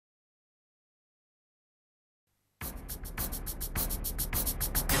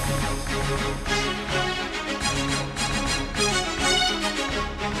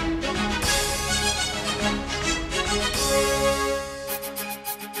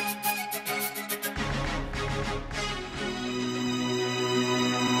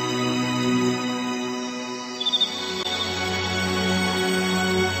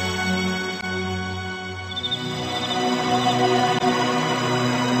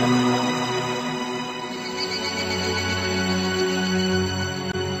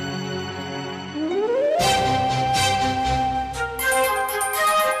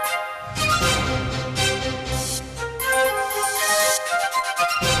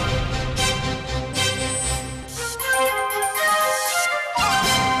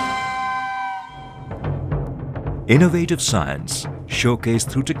Innovative science, showcased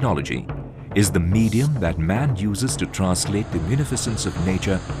through technology, is the medium that man uses to translate the munificence of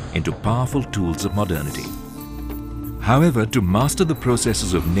nature into powerful tools of modernity. However, to master the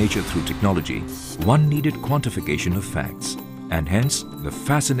processes of nature through technology, one needed quantification of facts, and hence the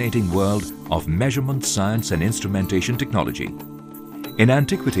fascinating world of measurement science and instrumentation technology. In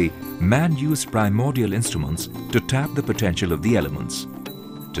antiquity, man used primordial instruments to tap the potential of the elements.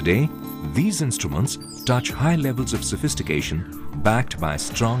 Today, these instruments touch high levels of sophistication backed by a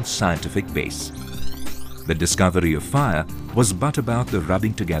strong scientific base. The discovery of fire was but about the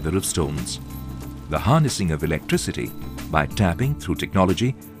rubbing together of stones. The harnessing of electricity by tapping through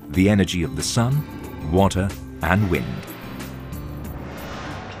technology the energy of the sun, water and wind.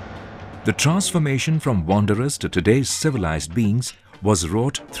 The transformation from wanderers to today's civilized beings was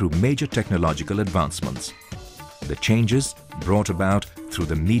wrought through major technological advancements. The changes brought about through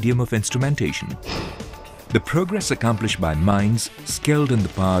the medium of instrumentation. The progress accomplished by minds skilled in the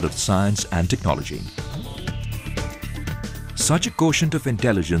power of science and technology. Such a quotient of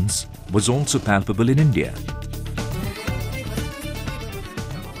intelligence was also palpable in India.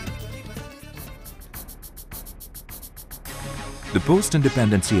 The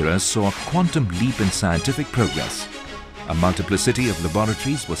post-independence era saw a quantum leap in scientific progress. A multiplicity of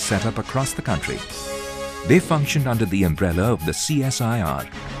laboratories was set up across the country. They functioned under the umbrella of the CSIR,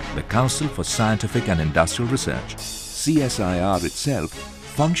 the Council for Scientific and Industrial Research. CSIR itself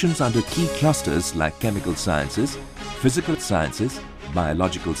functions under key clusters like chemical sciences, physical sciences,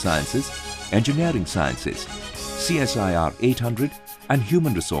 biological sciences, engineering sciences, CSIR 800 and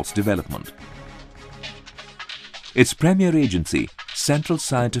human resource development. Its premier agency, Central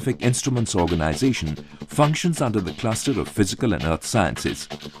Scientific Instruments Organization, functions under the cluster of physical and earth sciences.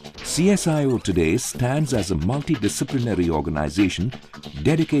 CSIO today stands as a multidisciplinary organization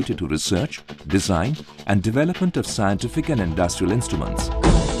dedicated to research, design and development of scientific and industrial instruments.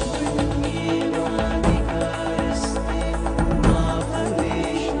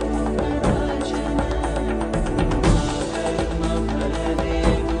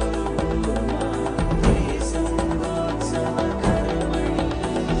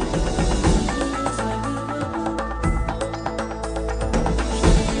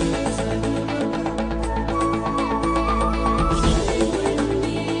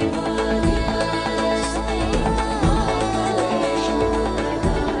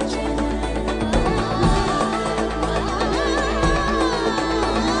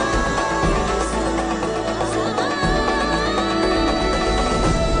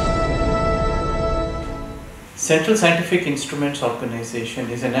 Central Scientific Instruments Organization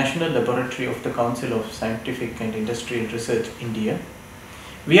is a national laboratory of the Council of Scientific and Industrial Research, India.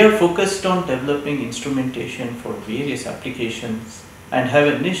 We are focused on developing instrumentation for various applications and have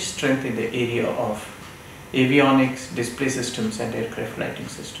a niche strength in the area of avionics, display systems and aircraft lighting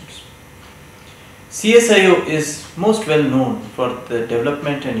systems. CSIO is most well known for the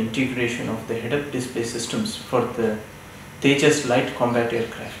development and integration of the head-up display systems for the Tejas light combat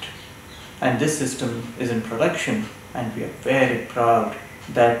aircraft. And this system is in production, and we are very proud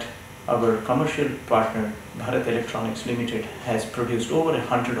that our commercial partner Bharat Electronics Limited has produced over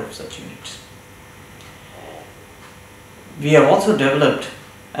 100 of such units. We have also developed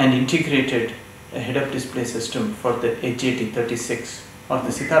and integrated a head-up display system for the HJT-36 or the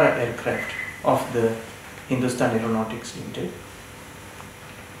Sitara aircraft of the Hindustan Aeronautics Limited.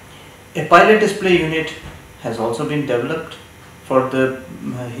 A pilot display unit has also been developed for the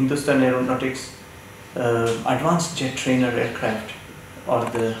Hindustan Aeronautics Advanced Jet Trainer aircraft or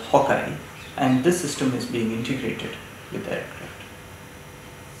the Hawkeye, and this system is being integrated with the aircraft.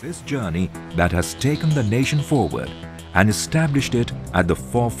 This journey that has taken the nation forward and established it at the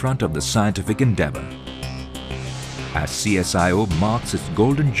forefront of the scientific endeavor. As CSIO marks its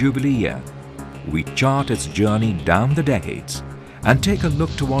golden jubilee year, we chart its journey down the decades and take a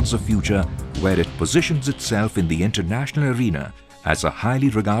look towards the future where it positions itself in the international arena as a highly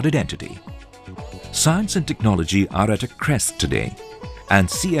regarded entity. Science and technology are at a crest today, and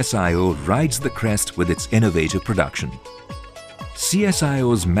CSIO rides the crest with its innovative production.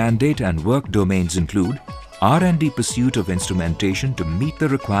 CSIO's mandate and work domains include R&D pursuit of instrumentation to meet the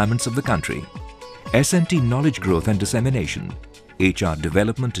requirements of the country, S&T knowledge growth and dissemination, HR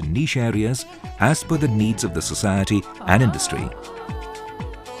development in niche areas as per the needs of the society and industry.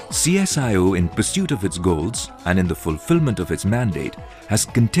 CSIO, in pursuit of its goals and in the fulfillment of its mandate, has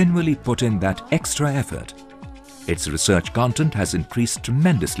continually put in that extra effort. Its research content has increased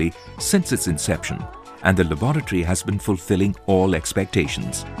tremendously since its inception, and the laboratory has been fulfilling all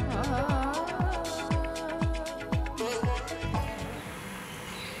expectations.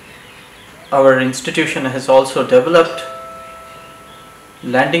 Our institution has also developed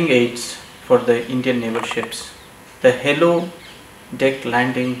landing aids for the Indian naval ships. The Hello Deck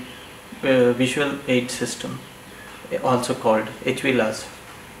Landing Visual Aid System, also called HVLAS,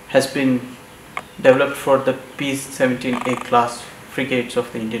 has been developed for the P-17A class frigates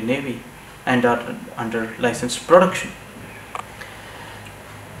of the Indian Navy and are under licensed production.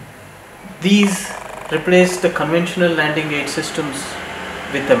 These replace the conventional landing aid systems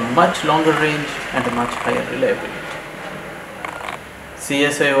with a much longer range and a much higher reliability.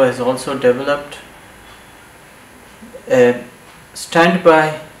 CSIO has also developed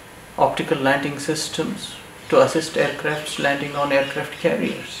standby optical landing systems to assist aircrafts landing on aircraft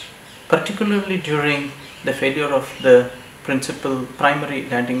carriers, particularly during the failure of the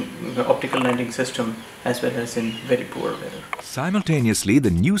primary optical landing system, as well as in very poor weather. Simultaneously,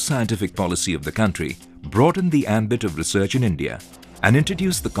 the new scientific policy of the country broadened the ambit of research in India and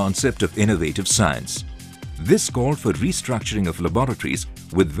introduced the concept of innovative science. This called for restructuring of laboratories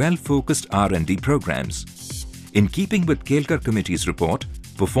with well-focused R&D programs. In keeping with Kelkar Committee's report,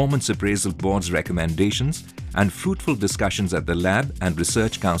 Performance Appraisal Board's recommendations, and fruitful discussions at the Lab and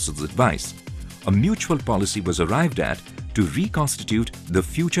Research Council's advice, a mutual policy was arrived at to reconstitute the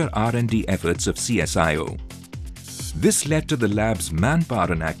future R&D efforts of CSIO. This led to the lab's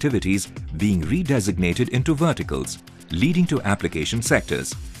manpower and activities being redesignated into verticals, leading to application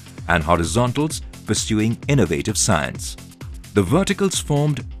sectors, and horizontals pursuing innovative science. The verticals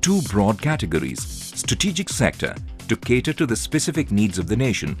formed two broad categories: strategic sector, to cater to the specific needs of the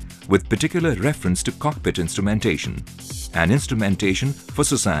nation with particular reference to cockpit instrumentation, and instrumentation for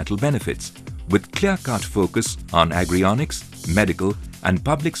societal benefits, with clear-cut focus on agrionics, medical, and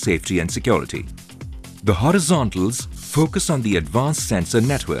public safety and security. The horizontals focus on the advanced sensor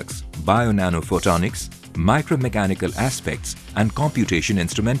networks, bio-nanophotonics, micromechanical aspects, and computation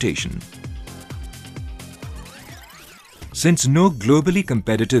instrumentation. Since no globally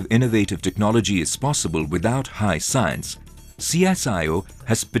competitive innovative technology is possible without high science, CSIO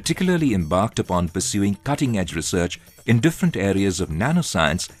has particularly embarked upon pursuing cutting-edge research in different areas of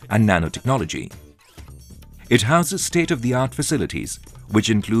nanoscience and nanotechnology. It houses state-of-the-art facilities, which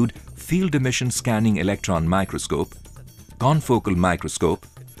include field emission scanning electron microscope, confocal microscope,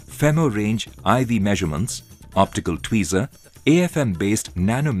 femto-range IV measurements, optical tweezer, AFM-based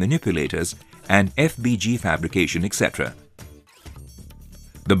nanomanipulators, and FBG fabrication, etc.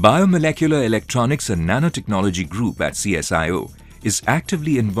 The Biomolecular Electronics and Nanotechnology Group at CSIO is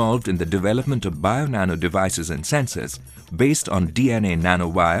actively involved in the development of bio-nano devices and sensors based on DNA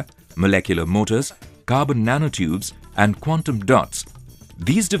nanowire, molecular motors, carbon nanotubes, and quantum dots.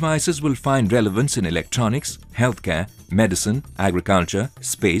 These devices will find relevance in electronics, healthcare, medicine, agriculture,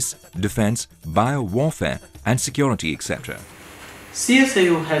 space, defense, bio-warfare, and security, etc.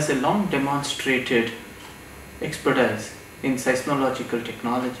 CSIO has a long demonstrated expertise in seismological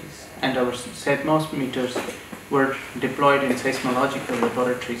technologies, and our seismometers were deployed in seismological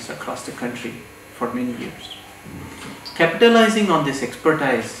laboratories across the country for many years. Capitalizing on this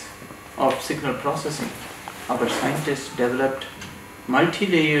expertise of signal processing, our scientists developed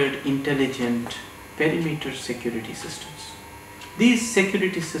multi-layered intelligent perimeter security systems. These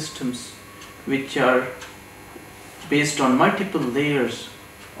security systems, which are based on multiple layers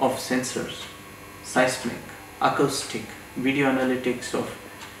of sensors, seismic, acoustic, video analytics of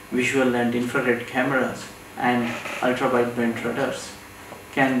visual and infrared cameras, and ultra-wideband radars,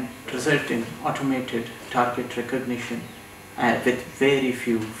 can result in automated target recognition with very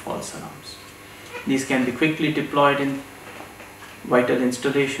few false alarms. These can be quickly deployed in vital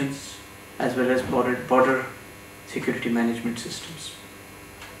installations as well as border security management systems.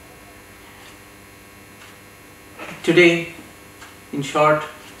 Today, in short,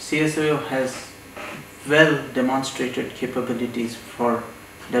 CSIO has well demonstrated capabilities for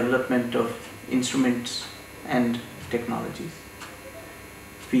development of instruments and technologies.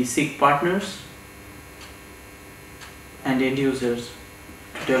 We seek partners and end users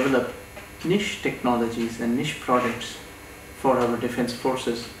to develop niche technologies and niche products for our defense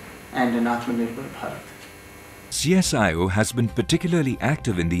forces and an Atmanirbhar Bharat. CSIO has been particularly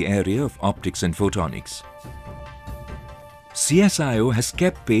active in the area of optics and photonics. CSIO has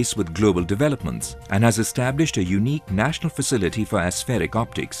kept pace with global developments and has established a unique national facility for aspheric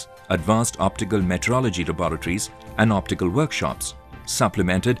optics, advanced optical metrology laboratories and optical workshops,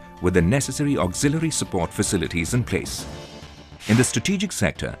 supplemented with the necessary auxiliary support facilities in place. In the strategic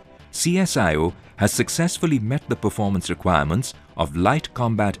sector, CSIO has successfully met the performance requirements of light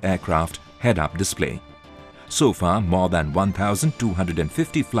combat aircraft head-up display. So far, more than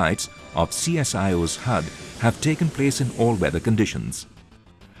 1,250 flights of CSIO's HUD have taken place in all weather conditions.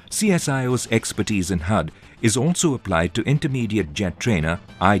 CSIO's expertise in HUD is also applied to intermediate jet trainer,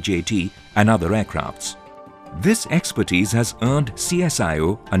 IJT, and other aircrafts. This expertise has earned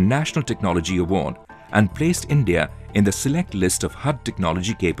CSIO a National Technology Award and placed India in the select list of HUD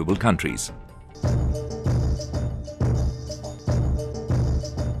technology capable countries.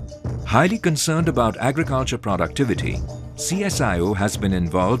 Highly concerned about agriculture productivity, CSIO has been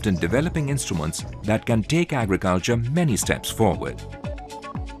involved in developing instruments that can take agriculture many steps forward.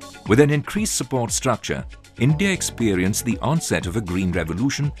 With an increased support structure, India experienced the onset of a green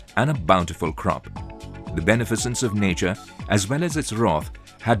revolution and a bountiful crop. The beneficence of nature, as well as its wrath,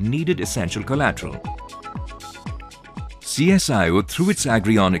 had needed essential collateral. CSIO, through its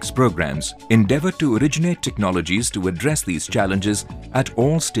Agrionics programs, endeavored to originate technologies to address these challenges at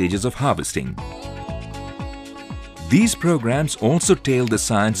all stages of harvesting. These programs also tailed the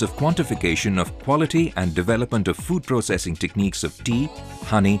science of quantification of quality and development of food processing techniques of tea,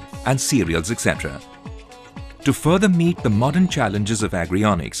 honey, and cereals, etc. To further meet the modern challenges of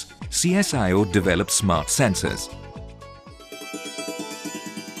agrionics, CSIO developed smart sensors.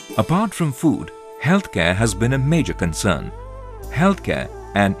 Apart from food, healthcare has been a major concern. Healthcare,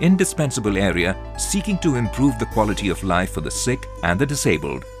 an indispensable area seeking to improve the quality of life for the sick and the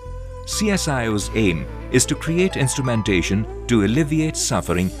disabled. CSIO's aim is to create instrumentation to alleviate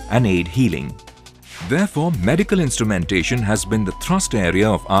suffering and aid healing. Therefore, medical instrumentation has been the thrust area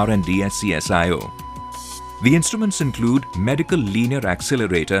of R&D at CSIO. The instruments include Medical Linear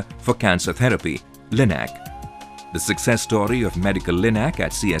Accelerator for Cancer Therapy, LINAC. The success story of Medical LINAC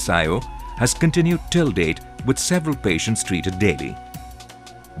at CSIO has continued till date with several patients treated daily.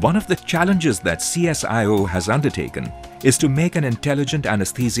 One of the challenges that CSIO has undertaken is to make an intelligent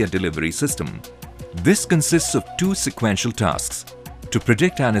anesthesia delivery system. This consists of two sequential tasks: to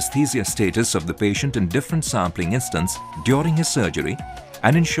predict anesthesia status of the patient in different sampling instants during his surgery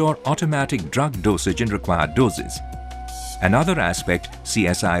and ensure automatic drug dosage in required doses. Another aspect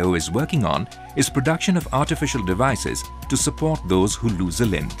CSIO is working on is production of artificial devices to support those who lose a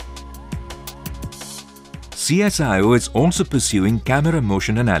limb. CSIO is also pursuing camera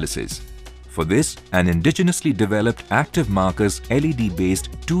motion analysis. For this, an indigenously developed active markers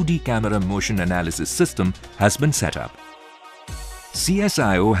LED-based 2D camera motion analysis system has been set up.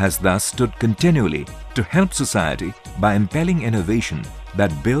 CSIO has thus stood continually to help society by impelling innovation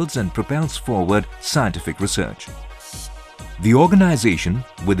that builds and propels forward scientific research. The organization,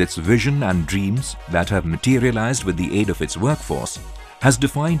 with its vision and dreams that have materialized with the aid of its workforce, has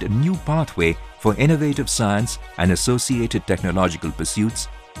defined a new pathway for innovative science and associated technological pursuits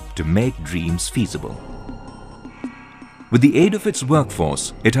to make dreams feasible. With the aid of its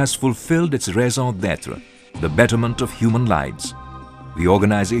workforce, it has fulfilled its raison d'être, the betterment of human lives. The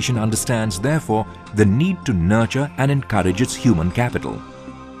organization understands, therefore, the need to nurture and encourage its human capital.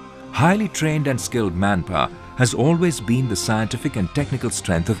 Highly trained and skilled manpower has always been the scientific and technical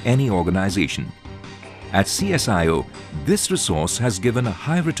strength of any organization. At CSIO, this resource has given a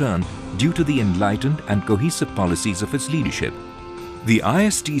high return due to the enlightened and cohesive policies of its leadership. The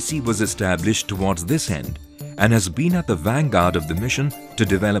ISTC was established towards this end and has been at the vanguard of the mission to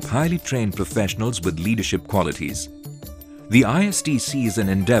develop highly trained professionals with leadership qualities. The ISTC is an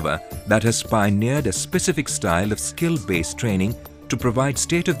endeavor that has pioneered a specific style of skill-based training to provide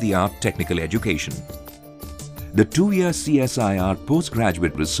state-of-the-art technical education. The 2-year CSIR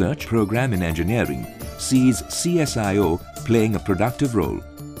postgraduate research program in engineering sees CSIO playing a productive role.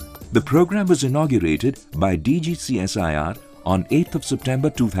 The program was inaugurated by DG CSIR on 8th of September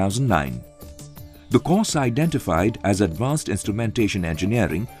 2009. The course, identified as Advanced Instrumentation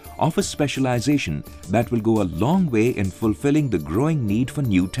Engineering, offers specialization that will go a long way in fulfilling the growing need for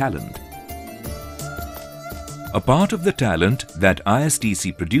new talent. A part of the talent that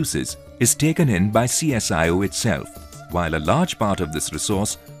ISTC produces is taken in by CSIO itself, while a large part of this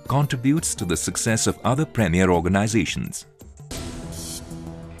resource contributes to the success of other premier organizations.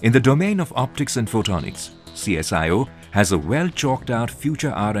 In the domain of optics and photonics, CSIO has a well-chalked-out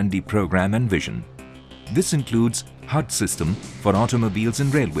future R&D program and vision. This includes HUD system for automobiles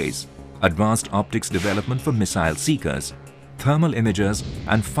and railways, advanced optics development for missile seekers, thermal imagers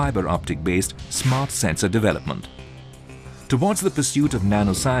and fiber optic-based smart sensor development. Towards the pursuit of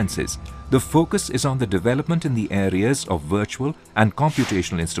nanosciences, the focus is on the development in the areas of virtual and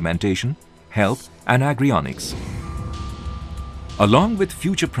computational instrumentation, health and agrionics. Along with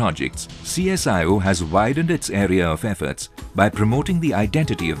future projects, CSIO has widened its area of efforts by promoting the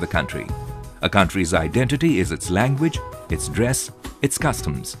identity of the country. A country's identity is its language, its dress, its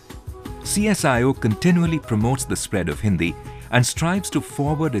customs. CSIO continually promotes the spread of Hindi and strives to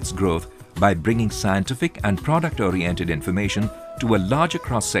forward its growth by bringing scientific and product-oriented information to a larger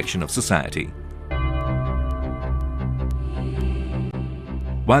cross-section of society.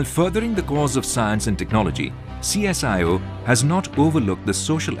 While furthering the cause of science and technology, CSIO has not overlooked the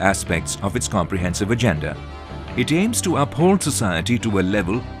social aspects of its comprehensive agenda. It aims to uphold society to a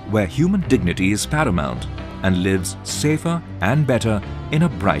level where human dignity is paramount and lives safer and better in a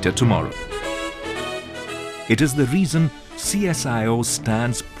brighter tomorrow. It is the reason CSIO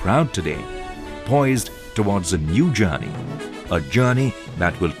stands proud today, poised towards a new journey, a journey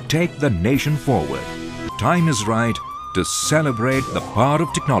that will take the nation forward. Time is right to celebrate the power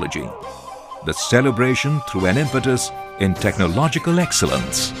of technology, the celebration through an impetus in technological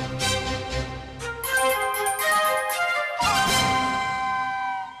excellence.